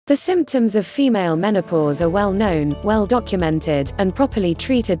The symptoms of female menopause are well known, well documented, and properly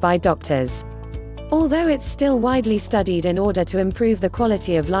treated by doctors. Although it's still widely studied in order to improve the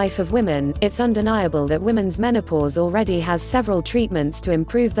quality of life of women, it's undeniable that women's menopause already has several treatments to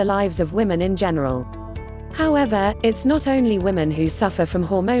improve the lives of women in general. However, it's not only women who suffer from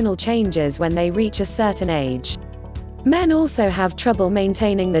hormonal changes when they reach a certain age. Men also have trouble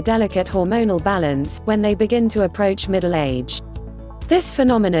maintaining the delicate hormonal balance when they begin to approach middle age. This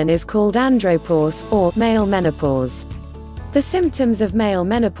phenomenon is called andropause, or male menopause. The symptoms of male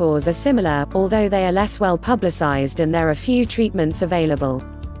menopause are similar, although they are less well publicized and there are few treatments available.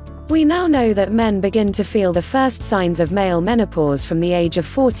 We now know that men begin to feel the first signs of male menopause from the age of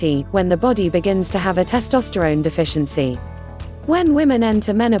 40, when the body begins to have a testosterone deficiency. When women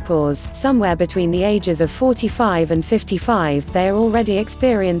enter menopause, somewhere between the ages of 45 and 55, they are already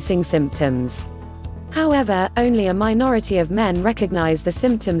experiencing symptoms. However, only a minority of men recognize the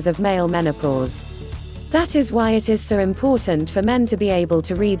symptoms of male menopause. That is why it is so important for men to be able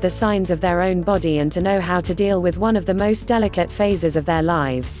to read the signs of their own body and to know how to deal with one of the most delicate phases of their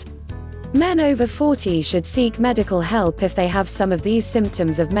lives. Men over 40 should seek medical help if they have some of these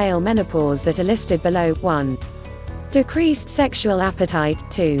symptoms of male menopause that are listed below. 1. Decreased sexual appetite.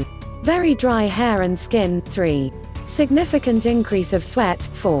 2. Very dry hair and skin. 3. Significant increase of sweat.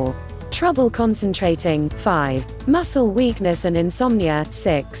 4. Trouble concentrating. 5. Muscle weakness and insomnia.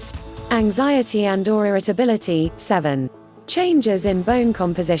 6. Anxiety and/or irritability. 7. Changes in bone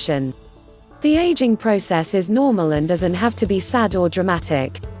composition. The aging process is normal and doesn't have to be sad or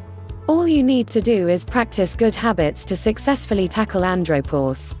dramatic. All you need to do is practice good habits to successfully tackle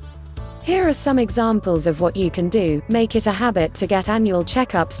andropause. Here are some examples of what you can do. Make it a habit to get annual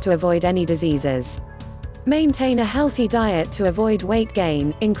checkups to avoid any diseases. Maintain a healthy diet to avoid weight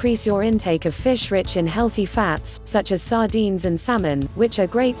gain. Increase your intake of fish rich in healthy fats, such as sardines and salmon, which are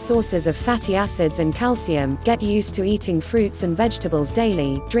great sources of fatty acids and calcium. Get used to eating fruits and vegetables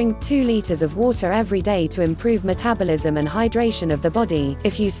daily. Drink 2 liters of water every day to improve metabolism and hydration of the body.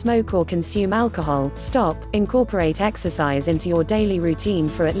 If you smoke or consume alcohol, stop. Incorporate exercise into your daily routine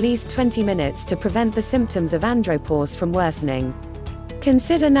for at least 20 minutes to prevent the symptoms of andropause from worsening.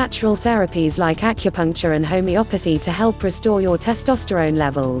 Consider natural therapies like acupuncture and homeopathy to help restore your testosterone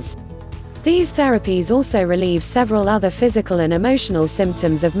levels. These therapies also relieve several other physical and emotional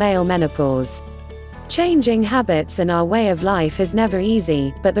symptoms of male menopause. Changing habits and our way of life is never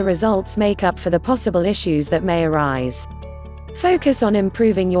easy, but the results make up for the possible issues that may arise. Focus on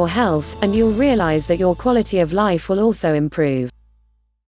improving your health, and you'll realize that your quality of life will also improve.